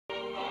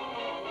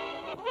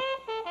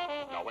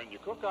Now, when you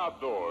cook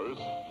outdoors,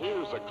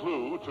 here's a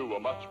clue to a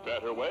much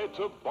better way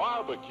to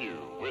barbecue.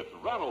 With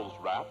Reynolds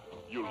Wrap,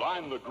 you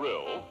line the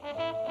grill.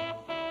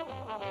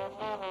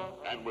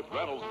 And with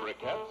Reynolds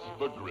briquettes,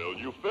 the grill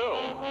you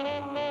fill.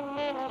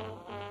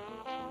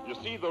 You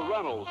see, the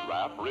Reynolds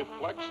Wrap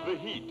reflects the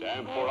heat,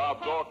 and for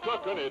outdoor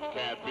cooking, it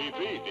can't be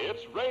beat.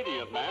 It's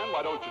radiant, man.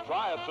 Why don't you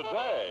try it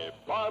today?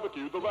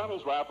 Barbecue the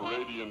Reynolds Wrap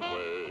radiant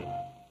way.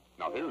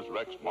 Now, here's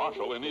Rex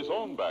Marshall in his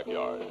own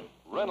backyard.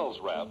 Reynolds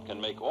Wrap can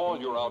make all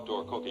your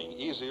outdoor cooking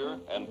easier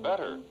and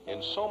better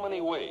in so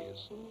many ways.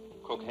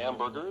 Cook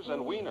hamburgers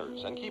and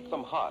wieners and keep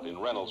them hot in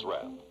Reynolds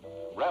Wrap.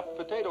 Wrap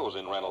potatoes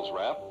in Reynolds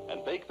Wrap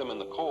and bake them in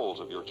the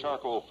coals of your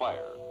charcoal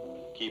fire.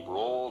 Keep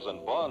rolls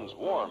and buns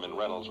warm in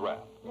Reynolds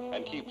Wrap.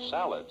 And keep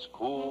salads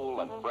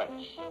cool and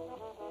fresh.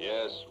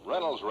 Yes,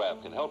 Reynolds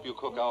Wrap can help you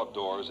cook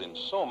outdoors in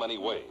so many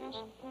ways.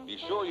 Be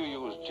sure you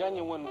use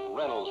genuine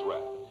Reynolds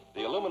Wrap,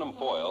 the aluminum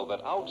foil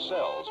that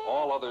outsells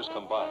all others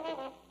combined.